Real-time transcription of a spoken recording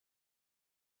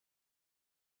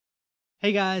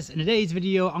Hey guys, in today's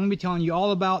video, I'm going to be telling you all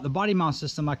about the body mount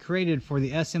system I created for the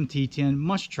SMT10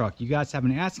 monster truck. You guys have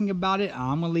been asking about it.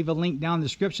 I'm going to leave a link down in the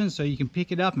description so you can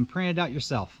pick it up and print it out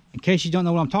yourself. In case you don't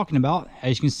know what I'm talking about,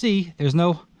 as you can see, there's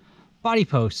no body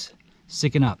posts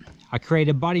sticking up. I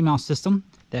created a body mount system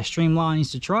that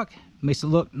streamlines the truck, makes it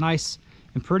look nice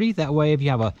and pretty. That way, if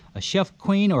you have a Chef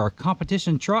Queen or a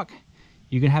competition truck,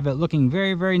 you can have it looking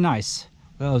very, very nice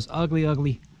with those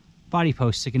ugly body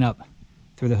posts sticking up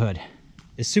through the hood.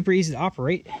 It's super easy to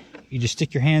operate. You just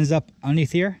stick your hands up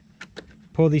underneath here,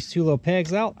 pull these two little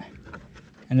pegs out,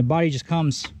 and the body just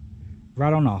comes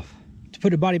right on off. To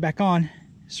put the body back on,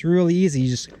 it's really easy. You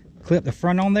just clip the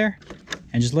front on there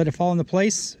and just let it fall into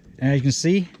place. And as you can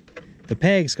see, the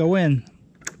pegs go in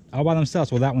all by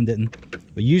themselves. Well, that one didn't,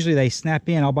 but usually they snap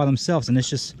in all by themselves, and it's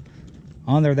just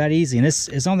on there that easy. And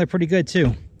it's on there pretty good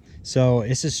too. So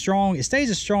it's as strong, it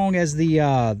stays as strong as the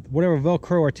whatever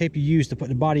Velcro or tape you use to put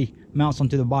the body mounts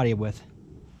onto the body with.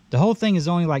 The whole thing is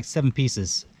only like 7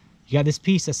 pieces. You got this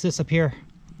piece that sits up here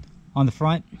on the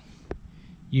front.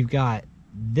 You've got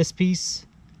this piece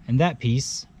and that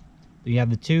piece. You have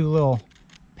the two little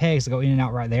pegs that go in and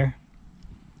out right there.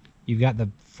 You've got the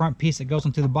front piece that goes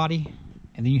onto the body,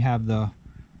 and then you have the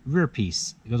rear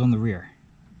piece that goes on the rear.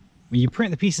 When you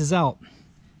print the pieces out,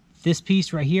 this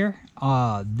piece right here,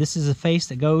 this is a face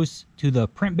that goes to the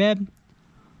print bed.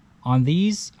 On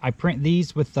these, I print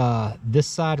these with this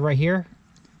side right here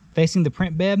facing the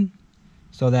print bed,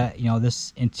 so that, you know,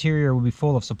 this interior will be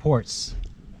full of supports.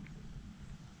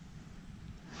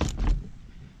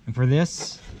 And for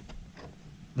this,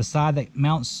 the side that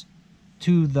mounts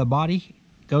to the body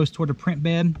goes toward the print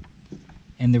bed,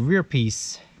 and the rear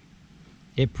piece,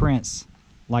 it prints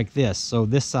like this, so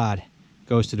this side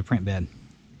goes to the print bed.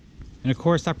 And of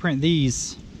course, I print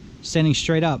these standing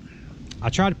straight up. I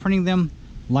tried printing them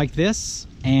like this,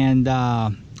 and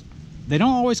they don't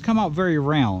always come out very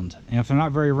round. And if they're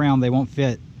not very round, they won't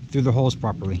fit through the holes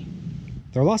properly.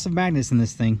 There are lots of magnets in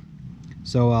this thing.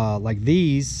 So like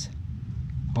these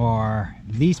are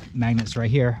these magnets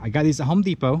right here. I got these at Home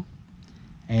Depot,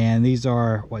 and these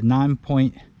are what,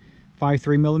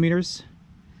 9.53 millimeters.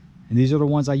 And these are the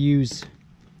ones I use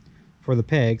for the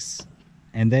pegs,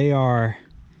 and they are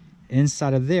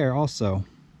inside of there also.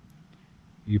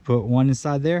 You put one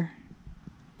inside there,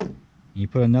 you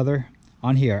put another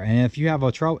on here. And if you have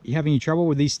any trouble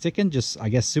with these sticking, just, I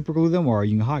guess, super glue them, or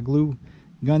you can hot glue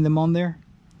gun them on there.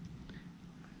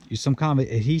 Use some kind of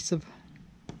adhesive.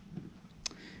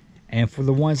 And for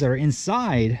the ones that are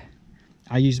inside,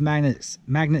 I use magnets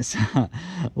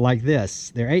like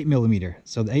this. They're 8 millimeter,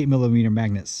 so the 8 millimeter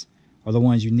magnets are the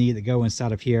ones you need that go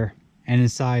inside of here and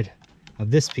inside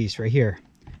of this piece right here.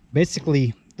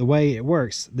 Basically, the way it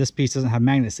works, this piece doesn't have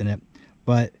magnets in it,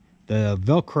 but the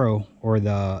Velcro or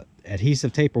the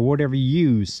adhesive tape or whatever you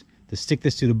use to stick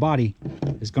this to the body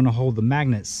is going to hold the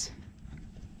magnets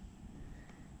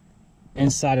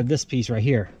inside of this piece right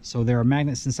here. So there are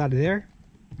magnets inside of there.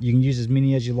 You can use as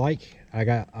many as you like. I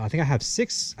think I have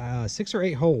six or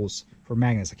 8 holes for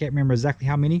magnets. I can't remember exactly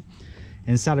how many.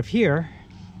 Inside of here,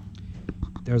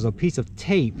 there's a piece of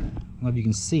tape. I don't know if you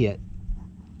can see it.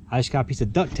 I just got a piece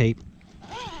of duct tape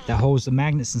that holds the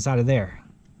magnets inside of there.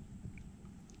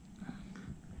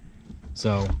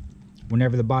 So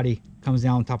whenever the body comes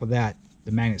down on top of that,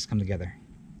 the magnets come together.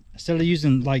 Instead of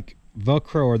using like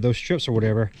Velcro or those strips or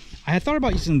whatever, I had thought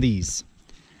about using these.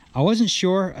 I wasn't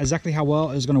sure exactly how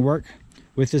well it was going to work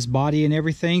with this body and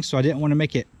everything, so I didn't want to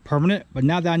make it permanent. But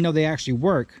now that I know they actually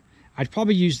work, I'd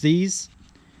probably use these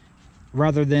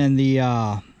rather than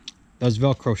the those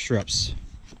Velcro strips.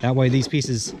 That way these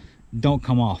pieces don't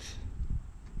come off.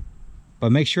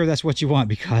 But make sure that's what you want,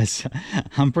 because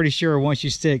I'm pretty sure once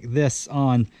you stick this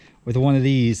on with one of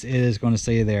these, it is going to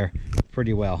stay there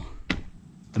pretty well.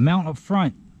 The mount up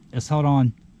front is held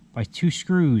on by 2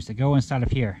 screws that go inside of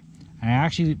here. And I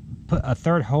actually put a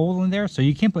 3rd hole in there, so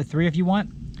you can put 3 if you want.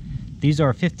 These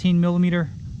are 15 millimeter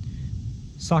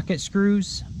socket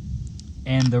screws,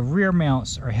 and the rear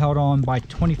mounts are held on by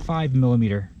 25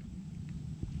 millimeter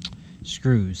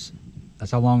screws.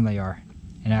 That's how long they are.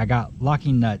 And I got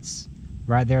locking nuts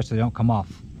right there so they don't come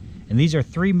off. And these are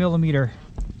 3 millimeter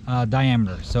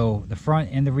diameter. So the front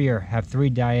and the rear have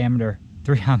 3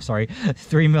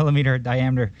 millimeter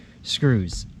diameter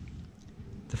screws.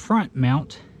 The front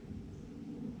mount,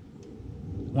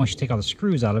 once you take all the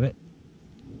screws out of it,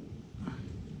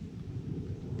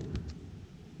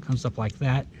 comes up like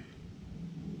that.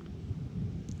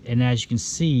 And as you can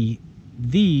see,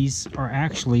 these are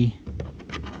actually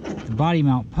the body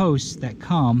mount posts that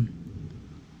come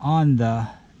on the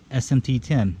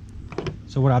SMT10.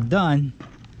 So what I've done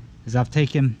is I've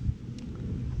taken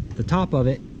the top of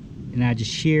it, and I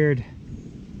just sheared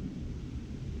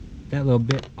that little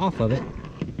bit off of it.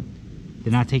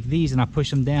 Then I take these and I push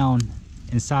them down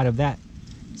inside of that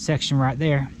section right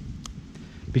there.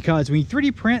 Because when you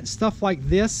 3D print stuff like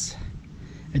this,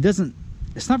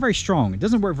 it's not very strong. It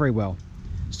doesn't work very well.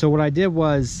 So what I did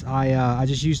was I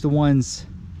just used the ones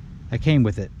that came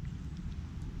with it.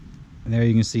 And there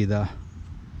you can see the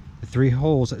 3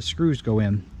 holes that screws go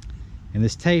in. And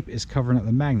this tape is covering up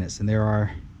the magnets, and there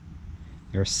are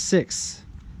 6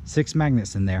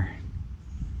 magnets in there.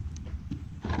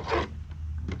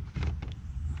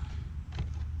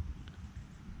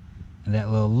 And that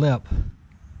little lip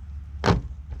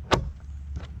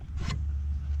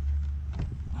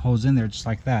holds in there just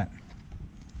like that.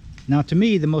 Now to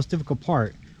me, the most difficult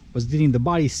part was getting the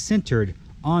body centered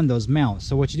on those mounts.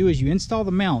 So what you do is you install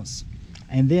the mounts,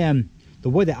 and then the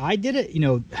way that I did it, you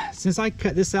know, since I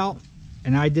cut this out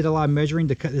and I did a lot of measuring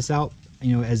to cut this out,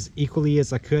 you know, as equally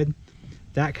as I could,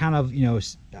 that kind of, you know,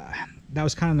 that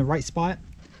was kind of in the right spot.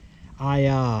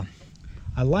 I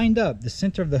lined up the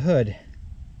center of the hood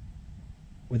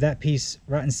with that piece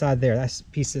right inside there. That's the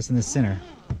piece that's in the center.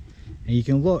 And you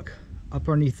can look up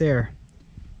underneath there,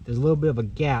 there's a little bit of a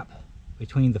gap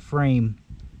between the frame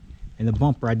and the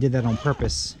bumper. I did that on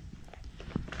purpose.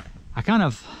 I kind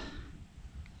of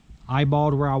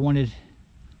eyeballed where I wanted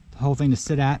the whole thing to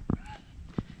sit at,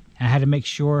 and I had to make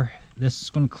sure this is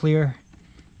going to clear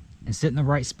and sit in the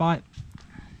right spot.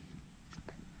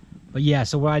 But yeah,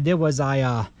 so what I did was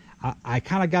I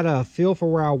kind of got a feel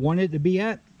for where I wanted it to be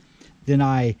at. Then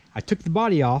I took the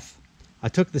body off. I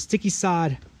took the sticky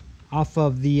side off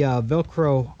of the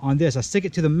Velcro on this. I stick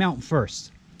it to the mount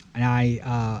first, and I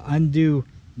undo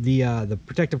the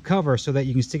protective cover so that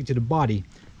you can stick it to the body.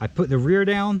 I put the rear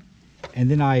down, and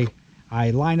then I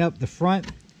line up the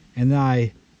front, and then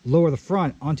I lower the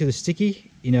front onto the sticky,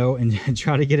 you know, and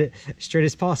try to get it straight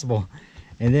as possible.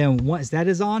 And then once that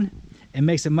is on, it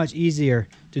makes it much easier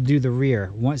to do the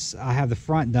rear. Once I have the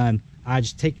front done, I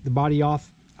just take the body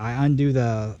off, I undo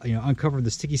the, you know, uncover the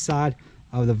sticky side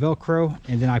of the Velcro,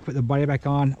 and then I put the body back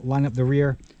on, line up the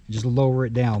rear, and just lower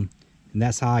it down. And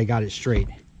that's how I got it straight.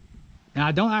 Now,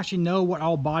 I don't actually know what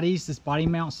all bodies this body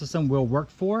mount system will work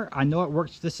for. I know it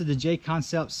works. This is the J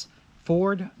Concepts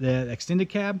Ford, the extended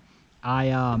cab.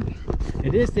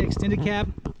 It is the extended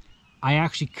cab. I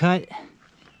actually cut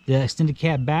the extended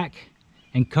cab back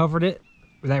and covered it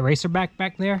with that racer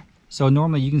back there. So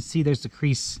normally you can see there's the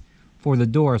crease for the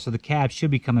door, so the cab should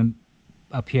be coming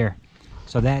up here.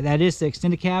 So that is the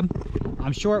extended cab.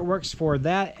 I'm sure it works for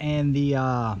that, and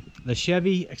the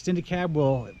Chevy extended cab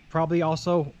will probably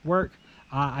also work.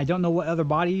 I don't know what other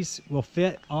bodies will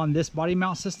fit on this body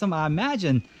mount system. I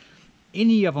imagine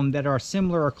any of them that are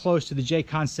similar or close to the J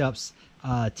Concepts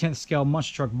 10th scale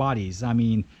monster truck bodies. I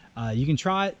mean, you can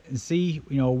try it and see,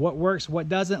 you know, what works, what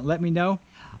doesn't. Let me know.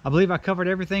 I believe I covered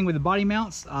everything with the body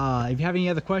mounts. If you have any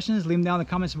other questions, leave them down in the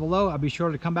comments below. I'll be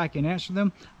sure to come back and answer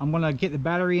them. I'm going to get the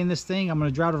battery in this thing. I'm going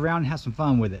to drive it around and have some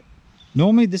fun with it.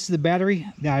 Normally, this is the battery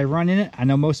that I run in it. I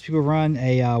know most people run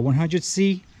a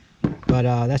 100C, but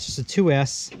that's just a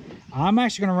 2S. I'm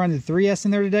actually going to run the 3S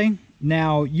in there today.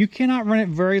 Now, you cannot run it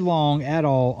very long at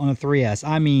all on a 3S.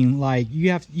 I mean, like,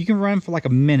 you can run for like a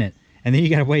minute, and then you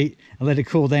gotta wait and let it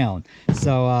cool down.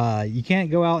 So you can't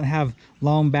go out and have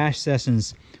long bash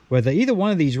sessions with either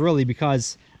one of these, really,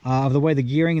 because of the way the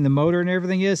gearing and the motor and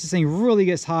everything is. This thing really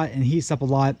gets hot and heats up a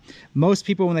lot. Most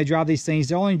people, when they drive these things,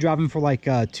 they're only driving for like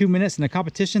 2 minutes. In a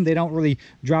competition, they don't really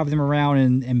drive them around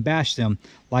and bash them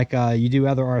like you do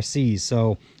other RCs.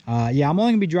 So yeah, I'm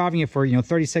only gonna be driving it for, you know,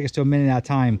 30 seconds to a minute at a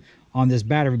time on this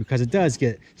battery, because it does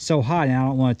get so hot and I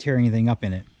don't want to tear anything up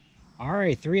in it. All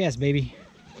right, 3S baby.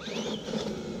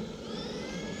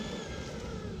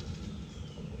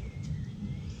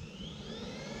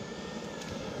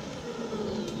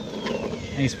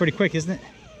 And it's pretty quick, isn't it?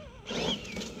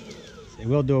 It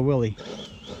will do a wheelie.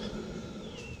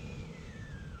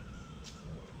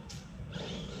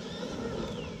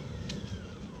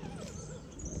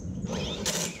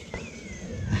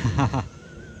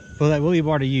 Put that wheelie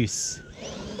bar to use.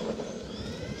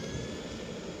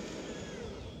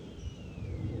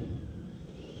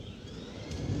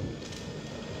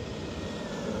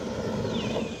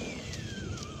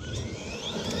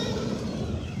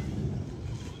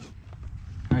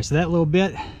 All right, so that little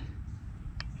bit,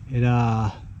 it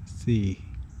let's see,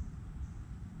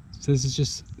 it says it's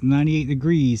just 98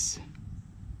 degrees,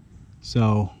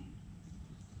 so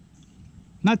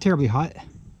not terribly hot.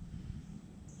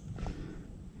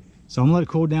 So I'm gonna let it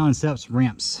cool down and set up some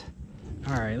ramps.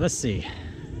 All right, let's see.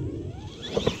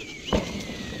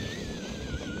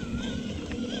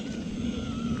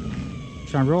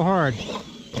 Trying real hard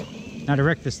not to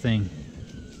wreck this thing.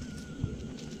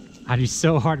 I'd be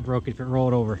so heartbroken if it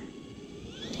rolled over.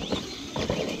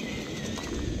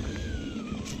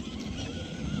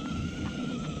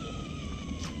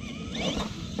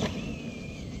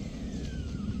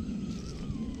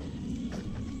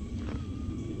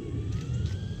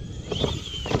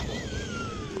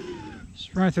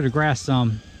 Just running through the grass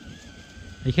some.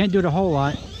 You can't do it a whole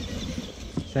lot.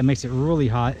 So that makes it really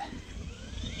hot.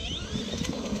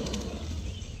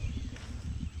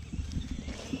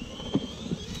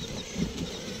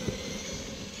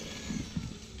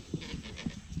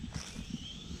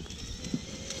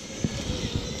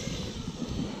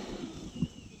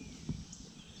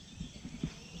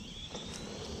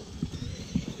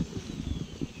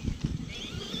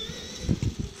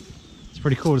 It's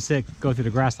pretty cool to see it go through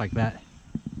the grass like that.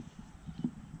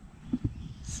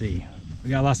 Let's see.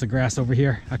 We got lots of grass over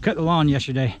here. I cut the lawn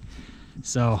yesterday,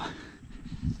 so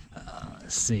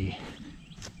let's see.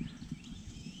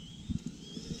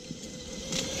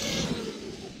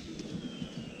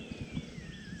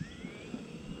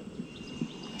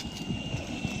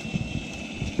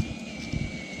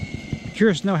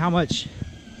 Curious to know how much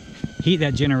heat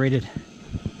that generated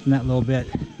in that little bit.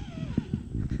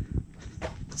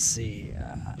 Let's see.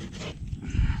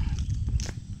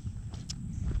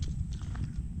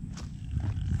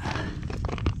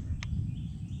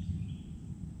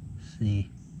 See,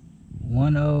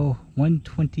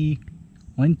 120,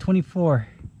 124.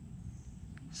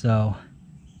 So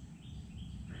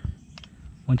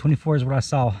 124 is what I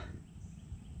saw.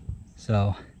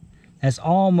 So that's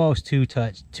almost too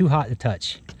hot to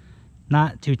touch.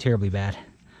 Not too terribly bad. I'm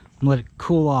gonna let it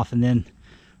cool off and then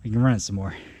we can run it some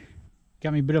more.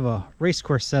 Got me a bit of a race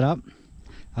course set up.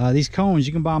 These cones,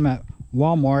 you can buy them at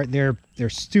Walmart. They're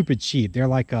stupid cheap. They're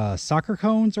like soccer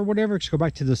cones or whatever. Just go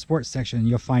back to the sports section and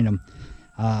you'll find them.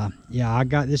 Yeah, I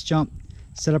got this jump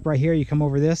set up right here. You come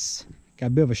over this, got a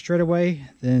bit of a straightaway,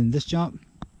 then this jump,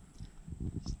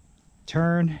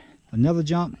 turn, another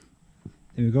jump,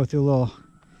 then we go through a little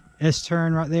S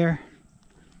turn right there,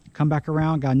 come back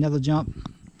around, got another jump, and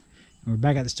we're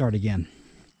back at the start again.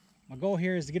 My goal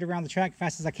here is to get around the track as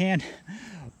fast as I can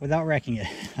without wrecking it.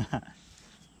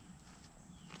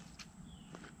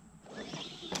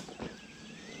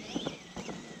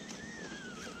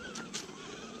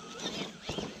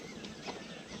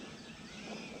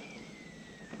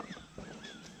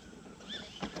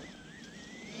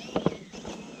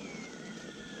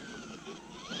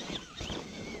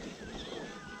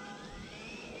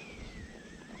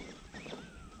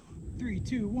 3,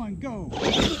 2, 1, go!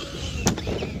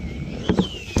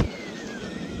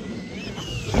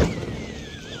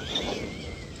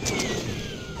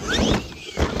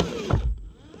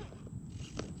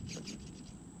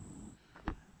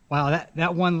 Wow,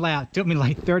 that one lap took me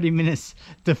like 30 minutes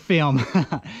to film.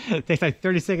 It takes like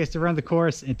 30 seconds to run the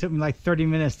course. It took me like 30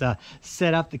 minutes to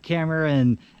set up the camera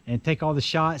and take all the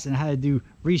shots, and I had to do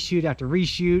reshoot after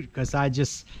reshoot because I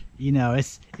just, you know,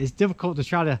 it's difficult to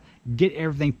try to get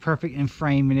everything perfect in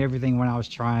frame and everything when I was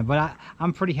trying. But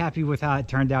I'm pretty happy with how it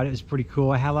turned out. It was pretty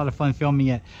cool. I had a lot of fun filming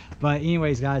it. But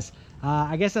anyways, guys,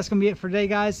 I guess that's gonna be it for today,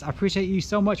 guys. I appreciate you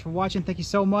so much for watching. Thank you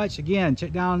so much. Again,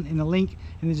 check down in the link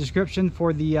in the description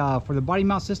for the body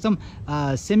mount system.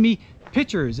 Send me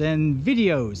pictures and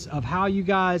videos of how you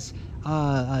guys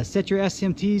set your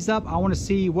SMTs up. I want to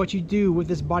see what you do with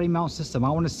this body mount system.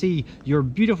 I want to see your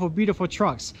beautiful, beautiful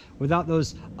trucks without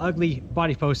those ugly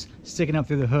body posts sticking up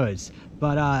through the hoods.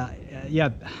 But yeah,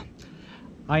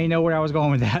 I didn't know where I was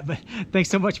going with that. But thanks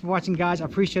so much for watching, guys. I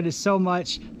appreciate it so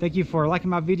much. Thank you for liking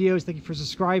my videos. Thank you for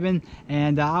subscribing,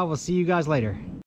 and I will see you guys later.